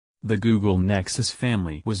The Google Nexus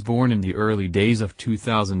family was born in the early days of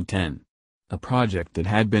 2010. A project that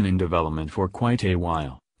had been in development for quite a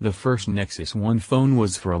while. The first Nexus One phone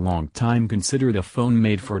was for a long time considered a phone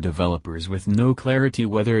made for developers with no clarity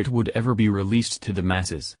whether it would ever be released to the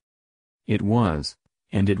masses. It was.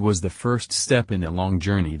 And it was the first step in a long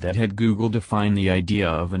journey that had Google define the idea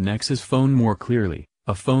of a Nexus phone more clearly,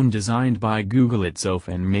 a phone designed by Google itself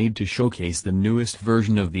and made to showcase the newest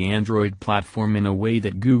version of the Android platform in a way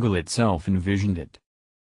that Google itself envisioned it.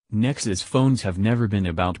 Nexus phones have never been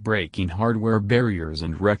about breaking hardware barriers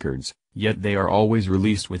and records, yet they are always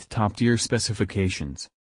released with top-tier specifications.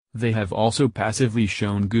 They have also passively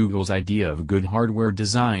shown Google's idea of good hardware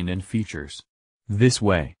design and features. This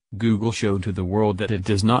way, Google showed to the world that it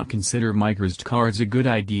does not consider microSD cards a good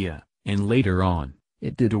idea, and later on,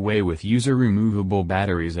 it did away with user-removable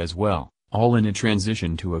batteries as well, all in a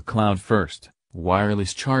transition to a cloud-first,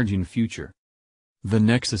 wireless charging future. The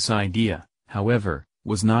Nexus idea, however,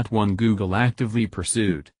 was not one Google actively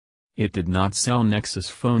pursued. It did not sell Nexus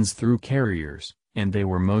phones through carriers, and they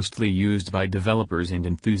were mostly used by developers and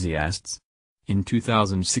enthusiasts. In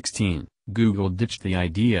 2016, Google ditched the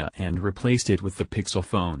idea and replaced it with the Pixel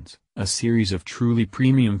phones, a series of truly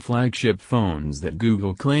premium flagship phones that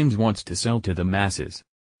Google claims wants to sell to the masses.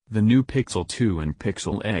 The new Pixel 2 and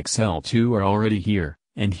Pixel XL2 are already here,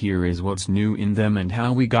 and here is what's new in them and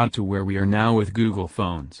how we got to where we are now with Google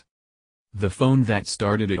phones. The phone that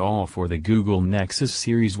started it all for the Google Nexus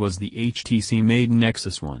series was the HTC-made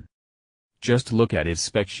Nexus One. Just look at its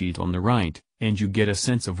spec sheet on the right, and you get a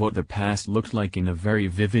sense of what the past looked like in a very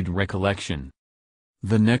vivid recollection.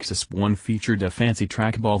 The Nexus One featured a fancy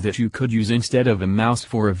trackball that you could use instead of a mouse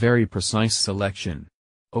for a very precise selection.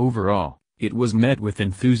 Overall, it was met with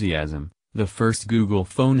enthusiasm. The first Google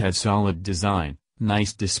phone had solid design,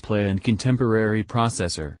 nice display and contemporary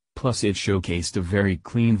processor, plus it showcased a very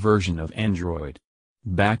clean version of Android.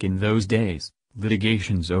 Back in those days,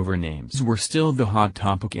 litigations over names were still the hot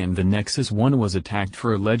topic and the Nexus One was attacked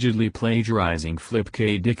for allegedly plagiarizing Philip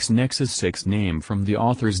K. Dick's Nexus 6 name from the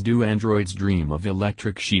author's Do Androids Dream of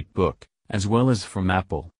Electric Sheep book, as well as from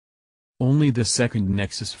Apple. Only the second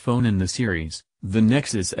Nexus phone in the series, the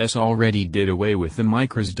Nexus S, already did away with the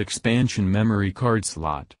microSD expansion memory card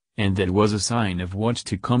slot, and that was a sign of what's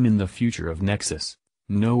to come in the future of Nexus.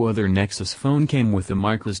 No other Nexus phone came with a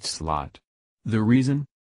microSD slot. The reason?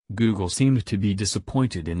 Google seemed to be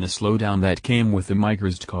disappointed in the slowdown that came with the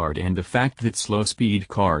microSD card and the fact that slow-speed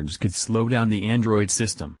cards could slow down the Android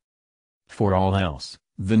system. For all else,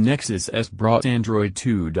 the Nexus S brought Android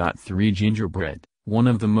 2.3 Gingerbread, one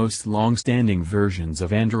of the most long-standing versions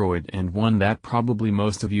of Android and one that probably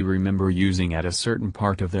most of you remember using at a certain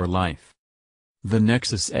part of their life. The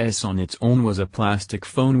Nexus S on its own was a plastic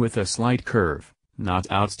phone with a slight curve,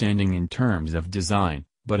 not outstanding in terms of design,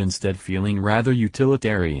 but instead feeling rather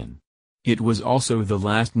utilitarian. It was also the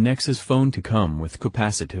last Nexus phone to come with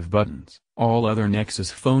capacitive buttons. All other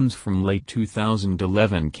Nexus phones from late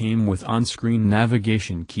 2011 came with on-screen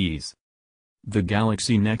navigation keys. The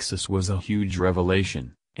Galaxy Nexus was a huge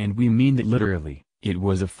revelation, and we mean that literally. It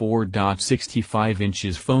was a 4.65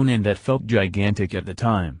 inches phone and that felt gigantic at the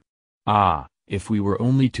time. If we were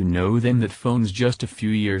only to know then that phones just a few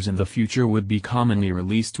years in the future would be commonly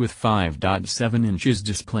released with 5.7 inches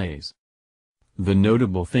displays. The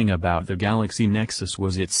notable thing about the Galaxy Nexus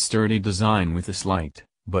was its sturdy design with a slight,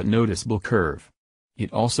 but noticeable curve.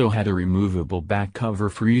 It also had a removable back cover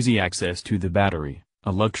for easy access to the battery,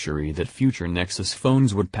 a luxury that future Nexus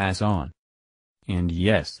phones would pass on. And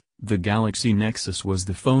yes, the Galaxy Nexus was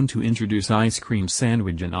the phone to introduce ice cream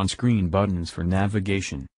sandwich and on-screen buttons for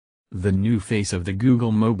navigation. The new face of the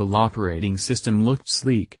Google mobile operating system looked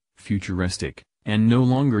sleek, futuristic, and no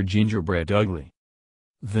longer gingerbread ugly.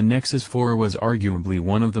 The Nexus 4 was arguably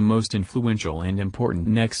one of the most influential and important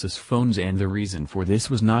Nexus phones, and the reason for this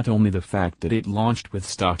was not only the fact that it launched with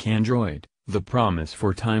stock Android, the promise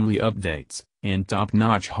for timely updates, and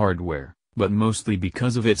top-notch hardware, but mostly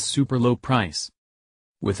because of its super low price.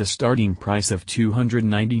 With a starting price of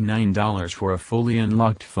 $299 for a fully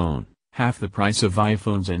unlocked phone, half the price of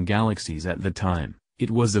iPhones and Galaxies at the time,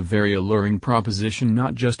 it was a very alluring proposition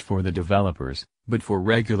not just for the developers, but for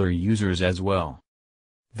regular users as well.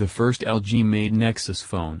 The first LG-made Nexus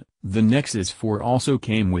phone, the Nexus 4, also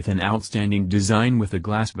came with an outstanding design with a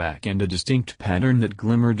glass back and a distinct pattern that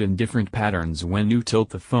glimmered in different patterns when you tilt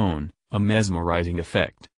the phone, a mesmerizing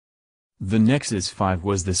effect. The Nexus 5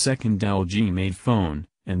 was the second LG-made phone,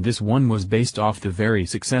 and this one was based off the very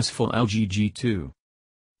successful LG G2.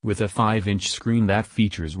 With a 5-inch screen that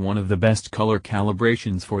features one of the best color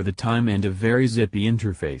calibrations for the time and a very zippy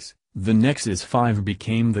interface, The Nexus 5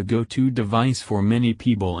 became the go-to device for many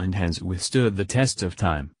people and has withstood the test of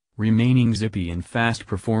time, remaining zippy and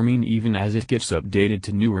fast-performing even as it gets updated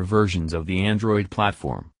to newer versions of the Android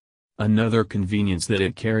platform. Another convenience that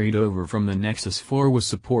it carried over from the Nexus 4 was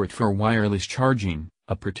support for wireless charging,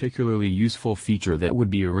 a particularly useful feature that would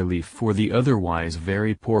be a relief for the otherwise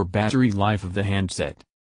very poor battery life of the handset.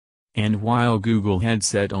 And while Google had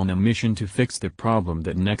set on a mission to fix the problem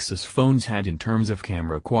that Nexus phones had in terms of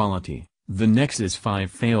camera quality, the Nexus 5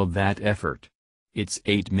 failed that effort. Its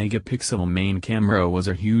 8-megapixel main camera was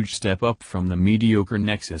a huge step up from the mediocre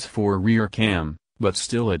Nexus 4 rear cam, but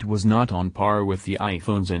still it was not on par with the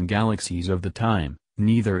iPhones and Galaxies of the time,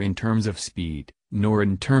 neither in terms of speed, nor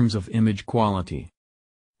in terms of image quality.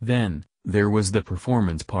 Then, there was the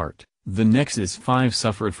performance part. The Nexus 5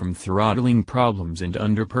 suffered from throttling problems and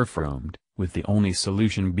underperformed, with the only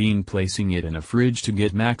solution being placing it in a fridge to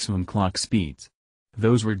get maximum clock speeds.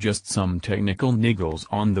 Those were just some technical niggles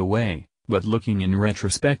on the way, but looking in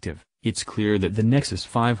retrospective, it's clear that the Nexus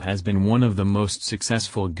 5 has been one of the most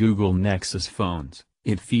successful Google Nexus phones.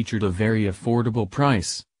 It featured a very affordable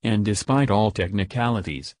price, and despite all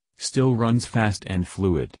technicalities, still runs fast and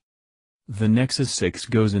fluid. The Nexus 6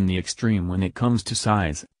 goes in the extreme when it comes to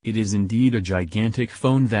size. It is indeed a gigantic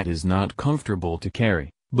phone that is not comfortable to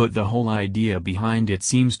carry, but the whole idea behind it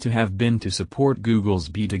seems to have been to support Google's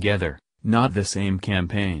Be Together, not the same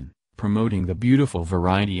campaign, promoting the beautiful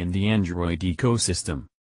variety in the Android ecosystem.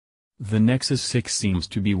 The Nexus 6 seems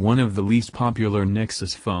to be one of the least popular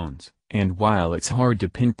Nexus phones, and while it's hard to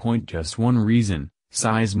pinpoint just one reason,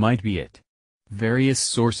 size might be it. Various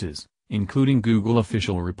sources, including Google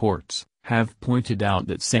official reports, have pointed out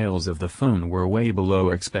that sales of the phone were way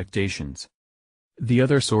below expectations. The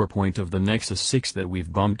other sore point of the Nexus 6 that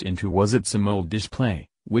we've bumped into was its AMOLED display,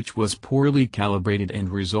 which was poorly calibrated and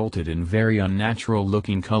resulted in very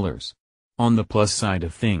unnatural-looking colors. On the plus side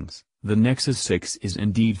of things, the Nexus 6 is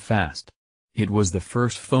indeed fast. It was the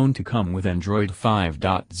first phone to come with Android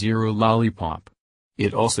 5.0 Lollipop.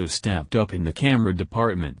 It also stepped up in the camera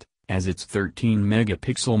department, as its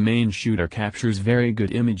 13-megapixel main shooter captures very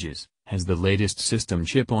good images, has the latest system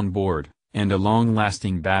chip on board, and a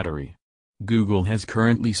long-lasting battery. Google has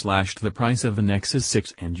currently slashed the price of the Nexus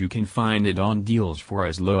 6 and you can find it on deals for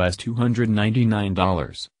as low as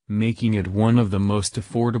 $299, making it one of the most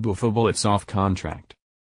affordable phones off contract.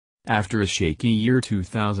 After a shaky year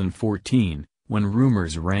 2014, when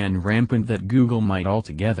rumors ran rampant that Google might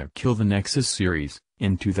altogether kill the Nexus series,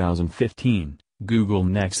 in 2015, Google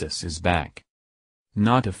Nexus is back.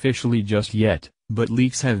 Not officially just yet, but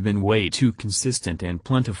leaks have been way too consistent and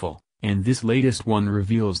plentiful, and this latest one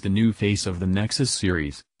reveals the new face of the Nexus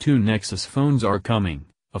series. Two Nexus phones are coming,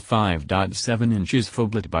 a 5.7 inches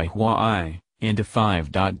phablet by Huawei, and a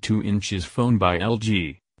 5.2 inches phone by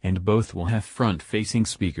LG, and both will have front-facing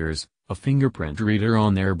speakers, a fingerprint reader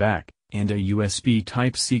on their back, and a USB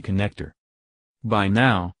Type-C connector. By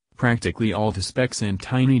now, practically all the specs and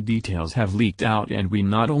tiny details have leaked out, and we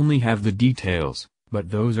not only have the details, but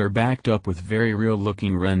those are backed up with very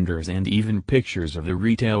real-looking renders and even pictures of the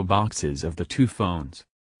retail boxes of the two phones.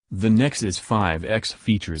 The Nexus 5X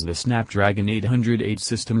features the Snapdragon 808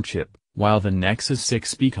 system chip, while the Nexus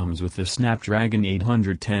 6P comes with the Snapdragon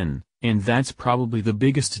 810, and that's probably the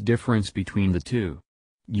biggest difference between the two.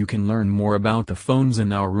 You can learn more about the phones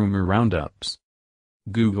in our rumor roundups.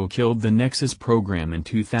 Google killed the Nexus program in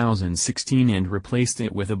 2016 and replaced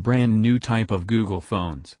it with a brand new type of Google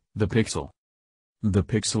phones, the Pixel. The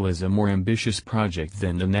Pixel is a more ambitious project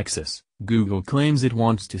than the Nexus. Google claims it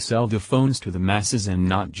wants to sell the phones to the masses and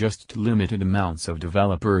not just to limited amounts of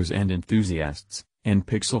developers and enthusiasts, and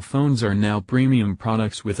Pixel phones are now premium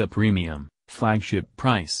products with a premium, flagship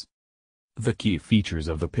price. The key features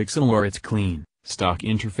of the Pixel are its clean, stock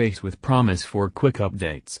interface with promise for quick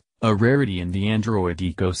updates, a rarity in the Android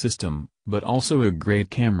ecosystem, but also a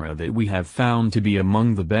great camera that we have found to be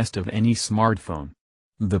among the best of any smartphone.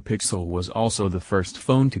 The Pixel was also the first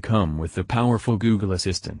phone to come with the powerful Google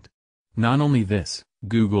Assistant. Not only this,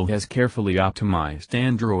 Google has carefully optimized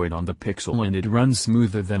Android on the Pixel and it runs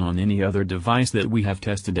smoother than on any other device that we have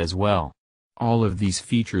tested as well. All of these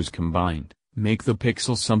features combined, make the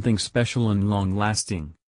Pixel something special and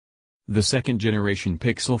long-lasting. The second-generation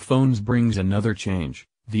Pixel phones brings another change.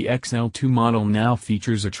 The XL2 model now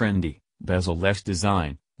features a trendy, bezel-less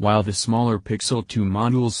design, while the smaller Pixel 2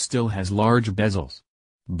 models still has large bezels.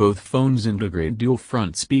 Both phones integrate dual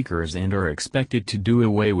front speakers and are expected to do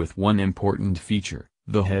away with one important feature,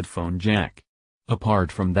 the headphone jack.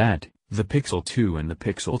 Apart from that, the Pixel 2 and the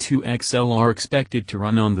Pixel 2 XL are expected to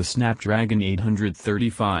run on the Snapdragon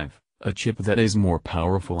 835, A chip that is more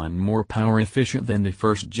powerful and more power efficient than the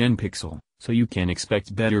first-gen Pixel, so you can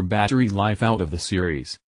expect better battery life out of the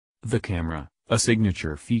series. The camera, a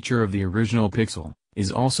signature feature of the original Pixel,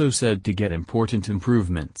 is also said to get important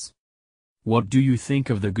improvements. What do you think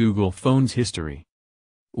of the Google phone's history?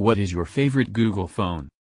 What is your favorite Google phone?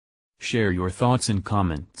 Share your thoughts in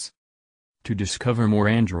comments. To discover more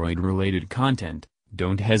Android-related content,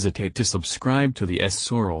 don't hesitate to subscribe to the S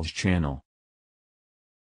Sorrels channel.